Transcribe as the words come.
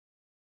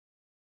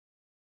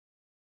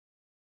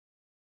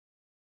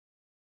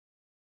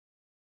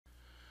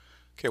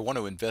Okay, I want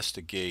to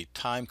investigate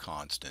time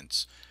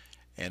constants,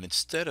 and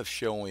instead of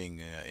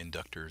showing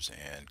inductors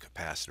and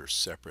capacitors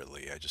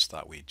separately, I just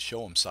thought we'd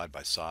show them side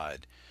by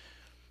side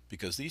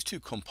because these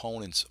two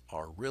components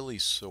are really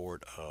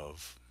sort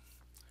of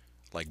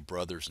like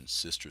brothers and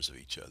sisters of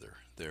each other.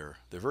 They're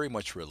very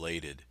much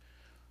related,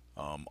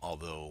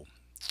 although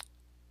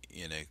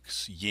in a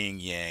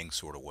yin-yang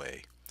sort of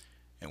way,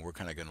 and we're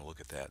kind of going to look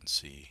at that and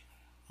see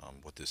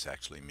what this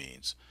actually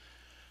means.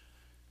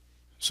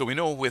 So we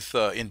know with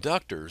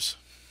inductors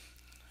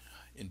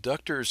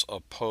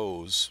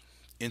oppose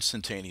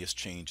instantaneous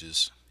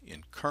changes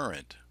in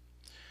current,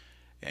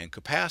 and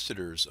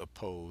capacitors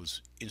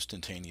oppose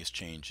instantaneous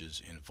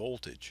changes in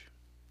voltage.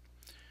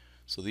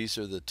 So these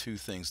are the two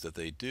things that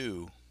they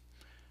do.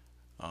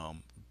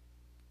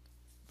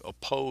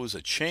 Oppose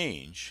a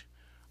change,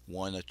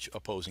 one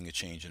opposing a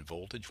change in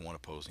voltage, one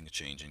opposing a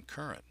change in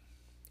current.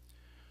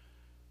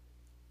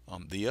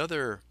 The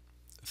other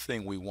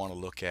thing we want to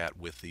look at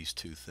with these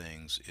two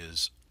things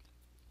is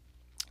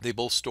they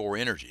both store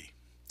energy.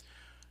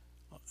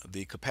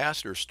 The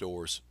capacitor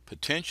stores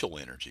potential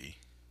energy,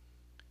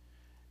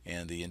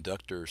 and the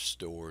inductor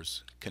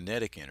stores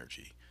kinetic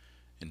energy.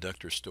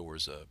 Inductor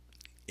stores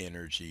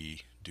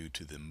energy due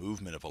to the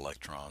movement of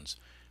electrons,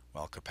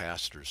 while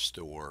capacitors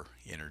store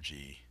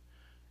energy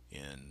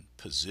in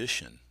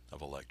position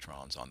of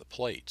electrons on the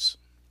plates.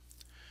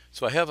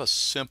 So I have a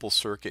simple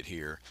circuit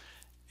here,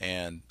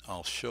 and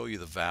I'll show you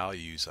the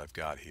values I've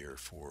got here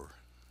for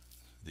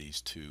these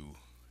two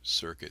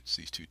circuits,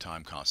 these two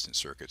time constant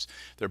circuits.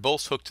 They're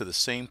both hooked to the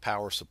same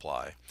power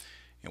supply,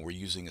 and we're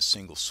using a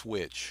single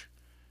switch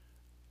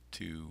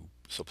to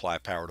supply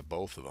power to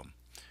both of them.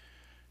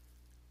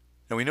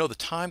 Now we know the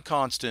time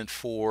constant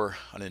for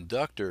an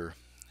inductor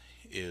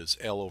is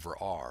L over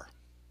R,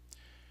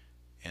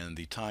 and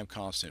the time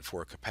constant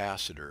for a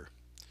capacitor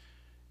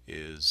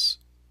is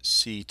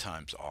C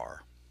times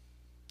R.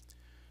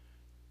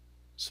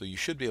 So you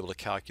should be able to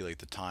calculate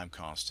the time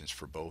constants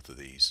for both of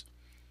these,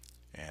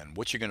 and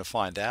what you're going to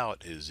find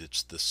out is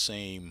it's the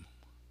same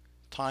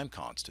time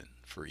constant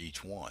for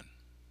each one.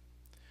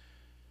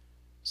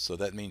 So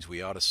that means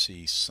we ought to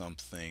see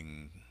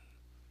something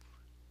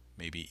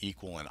maybe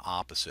equal and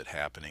opposite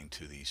happening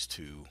to these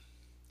two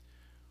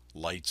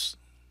lights,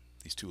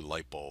 these two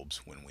light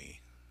bulbs, when we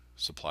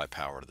supply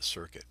power to the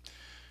circuit.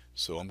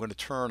 So I'm going to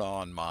turn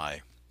on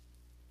my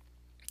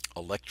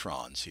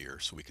electrons here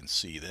so we can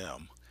see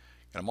them,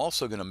 and I'm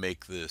also going to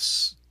make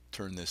this,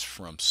 turn this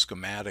from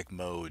schematic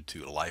mode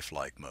to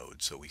lifelike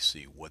mode so we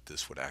see what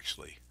this would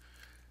actually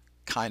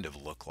kind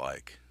of look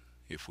like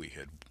if we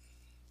had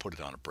put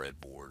it on a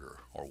breadboard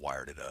or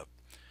wired it up.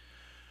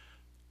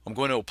 I'm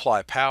going to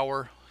apply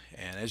power,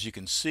 and as you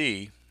can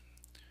see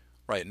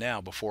right now,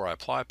 before I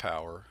apply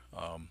power,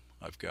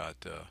 I've got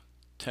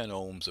 10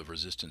 ohms of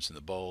resistance in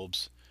the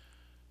bulbs,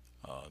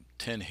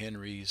 10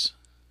 henries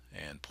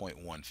and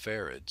 0.1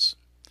 farads,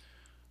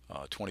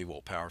 20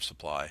 volt power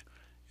supply,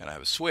 and I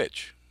have a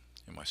switch,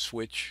 and my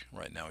switch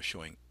right now is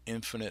showing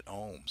infinite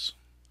ohms.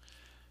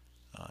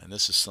 And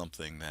this is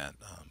something that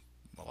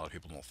a lot of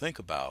people don't think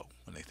about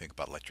when they think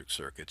about electric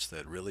circuits,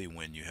 that really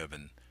when you have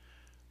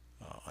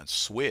a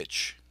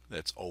switch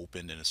that's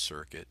opened in a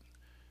circuit,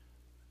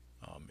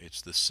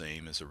 it's the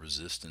same as a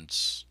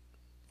resistance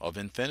of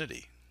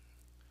infinity,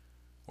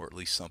 or at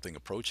least something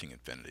approaching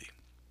infinity.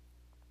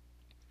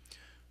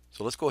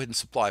 So let's go ahead and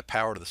supply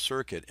power to the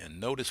circuit, and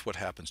notice what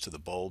happens to the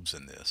bulbs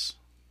in this.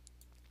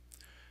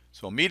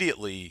 So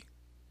immediately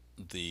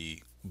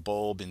the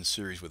bulb in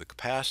series with the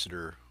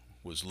capacitor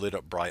was lit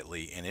up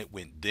brightly and it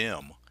went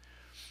dim,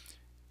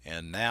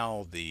 and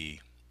now the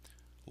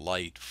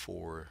light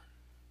for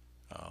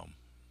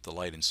the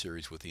light in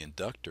series with the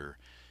inductor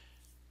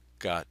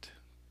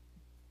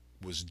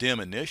was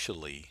dim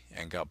initially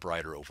and got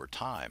brighter over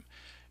time,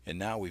 and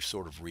now we've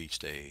sort of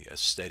reached a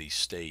steady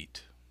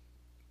state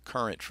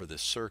current for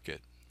this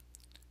circuit,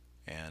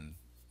 and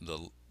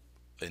the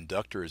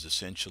inductor is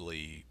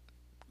essentially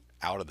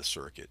out of the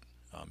circuit.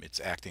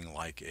 It's acting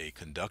like a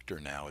conductor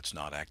now. It's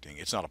not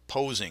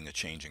opposing a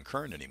change in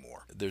current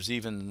anymore. There's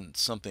even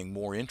something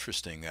more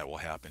interesting that will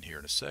happen here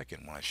in a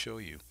second when I show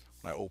you,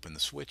 when I open the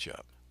switch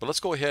up. But let's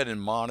go ahead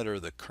and monitor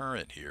the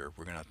current here.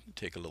 We're going to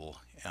take a little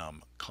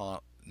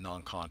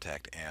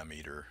non-contact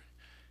ammeter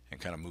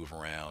and kind of move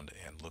around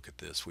and look at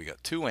this. We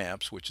got 2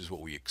 amps, which is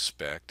what we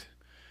expect.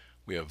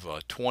 We have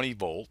 20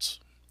 volts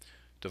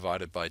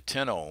divided by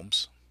 10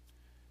 ohms.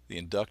 The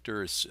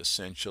inductor is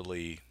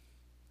essentially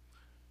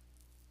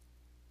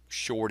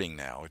shorting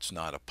now. It's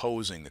not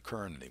opposing the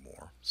current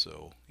anymore,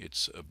 so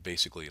it's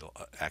basically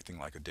acting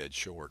like a dead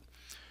short.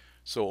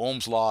 So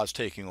Ohm's law is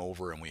taking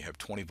over, and we have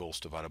 20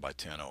 volts divided by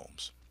 10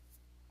 ohms.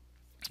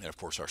 And of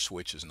course our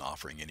switch isn't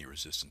offering any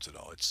resistance at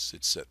all. It's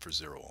set for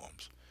 0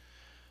 ohms.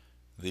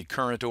 The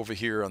current over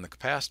here on the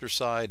capacitor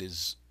side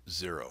is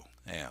 0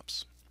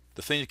 amps.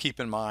 The thing to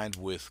keep in mind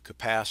with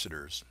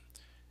capacitors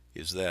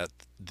is that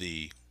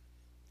the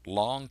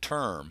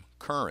long-term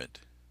current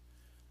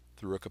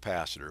through a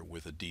capacitor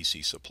with a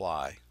DC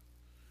supply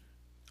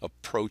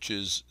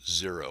approaches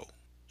 0.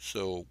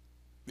 So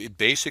It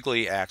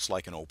basically acts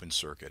like an open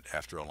circuit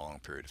after a long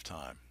period of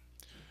time.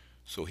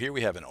 So here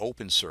we have an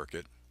open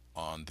circuit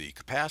on the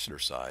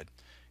capacitor side,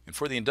 and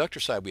for the inductor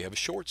side we have a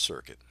short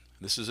circuit.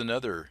 This is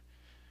another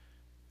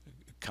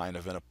kind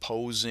of an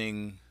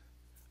opposing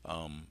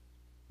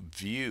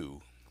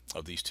view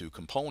of these two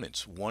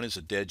components. One is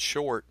a dead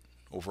short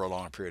over a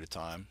long period of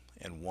time,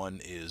 and one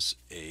is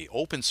a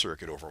open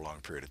circuit over a long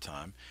period of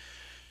time.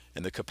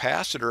 And the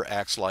capacitor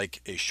acts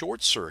like a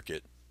short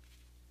circuit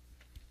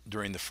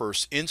during the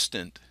first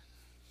instant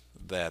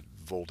that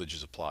voltage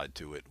is applied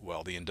to it,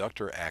 while the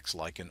inductor acts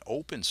like an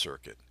open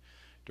circuit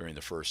during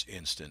the first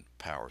instant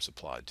power is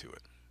applied to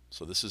it.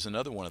 So this is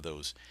another one of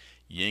those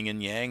yin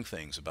and yang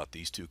things about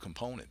these two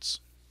components.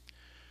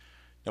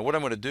 Now what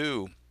I'm going to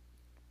do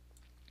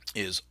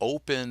is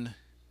open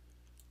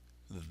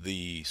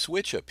the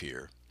switch up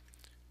here,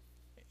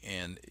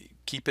 and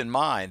keep in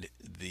mind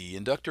the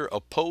inductor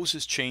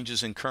opposes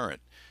changes in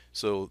current.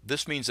 So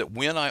this means that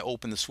when I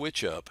open the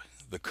switch up,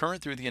 the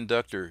current through the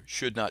inductor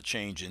should not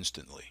change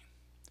instantly,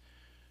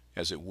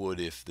 as it would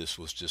if this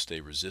was just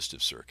a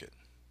resistive circuit.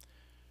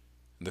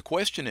 The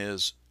question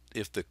is,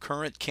 if the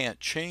current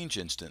can't change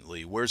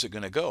instantly, where's it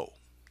going to go?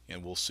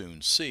 And we'll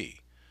soon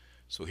see.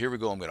 So here we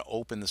go. I'm going to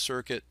open the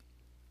circuit,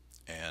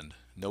 and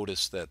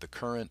notice that the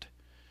current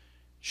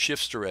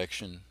shifts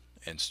direction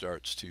and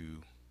starts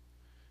to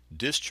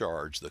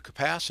discharge the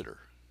capacitor.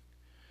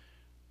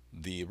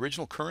 The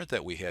original current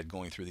that we had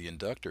going through the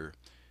inductor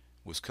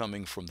was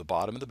coming from the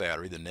bottom of the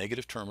battery, the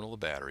negative terminal of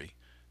the battery,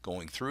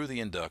 going through the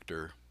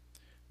inductor,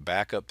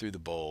 back up through the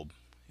bulb,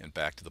 and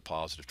back to the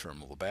positive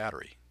terminal of the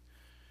battery.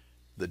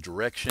 The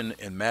direction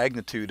and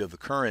magnitude of the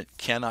current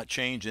cannot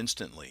change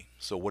instantly.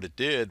 So what it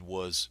did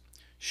was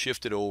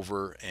shift it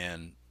over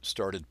and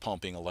started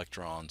pumping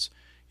electrons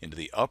into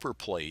the upper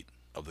plate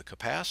of the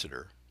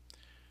capacitor,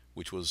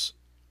 which was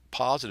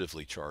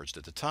positively charged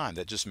at the time.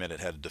 That just meant it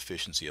had a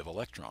deficiency of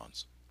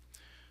electrons.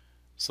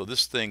 So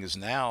this thing is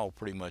now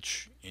pretty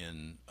much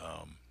in,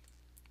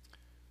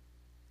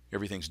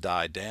 everything's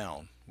died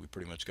down. We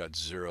pretty much got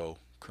zero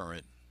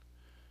current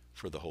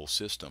for the whole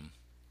system.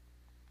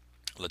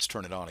 Let's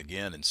turn it on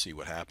again and see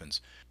what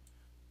happens.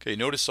 Okay,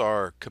 notice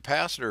our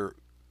capacitor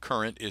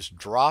current is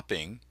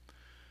dropping,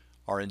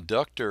 our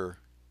inductor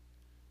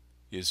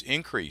is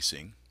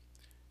increasing,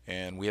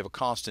 and we have a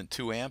constant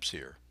 2 amps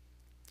here.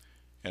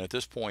 And at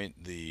this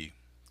point the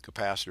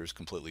capacitor is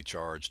completely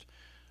charged.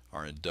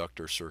 Our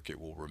inductor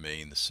circuit will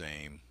remain the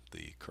same.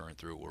 The current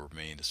through it will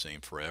remain the same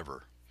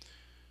forever,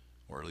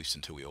 or at least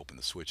until we open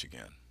the switch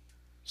again.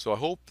 So I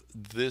hope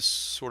this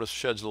sort of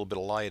sheds a little bit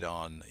of light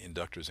on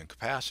inductors and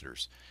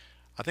capacitors.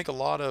 I think a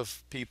lot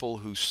of people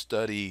who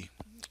study,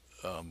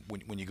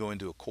 when you go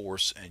into a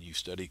course and you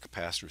study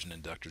capacitors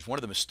and inductors, one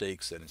of the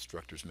mistakes that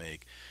instructors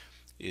make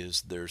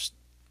is there's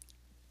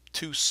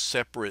two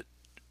separate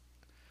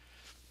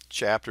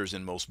chapters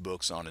in most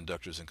books on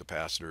inductors and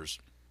capacitors,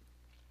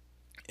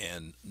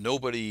 and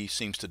nobody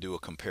seems to do a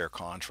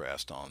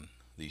compare-contrast on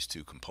these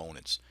two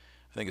components.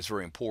 I think it's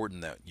very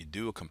important that you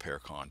do a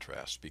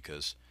compare-contrast,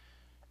 because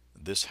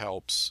this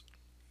helps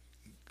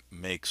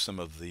make some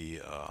of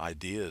the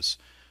ideas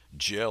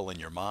gel in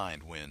your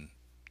mind when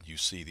you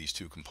see these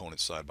two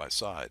components side by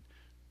side.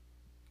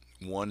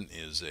 One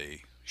is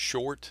a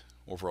short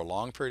over a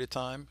long period of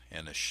time,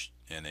 and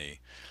a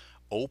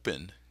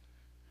open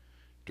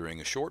during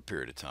a short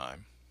period of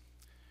time,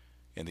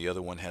 and the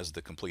other one has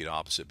the complete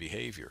opposite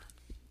behavior.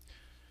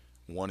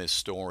 One is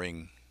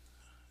storing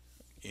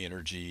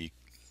energy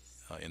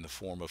in the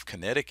form of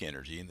kinetic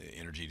energy, and the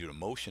energy due to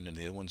motion, and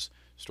the other one's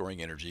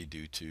storing energy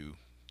due to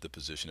the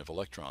position of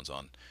electrons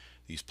on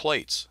these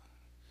plates.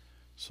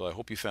 So I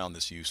hope you found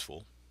this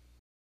useful.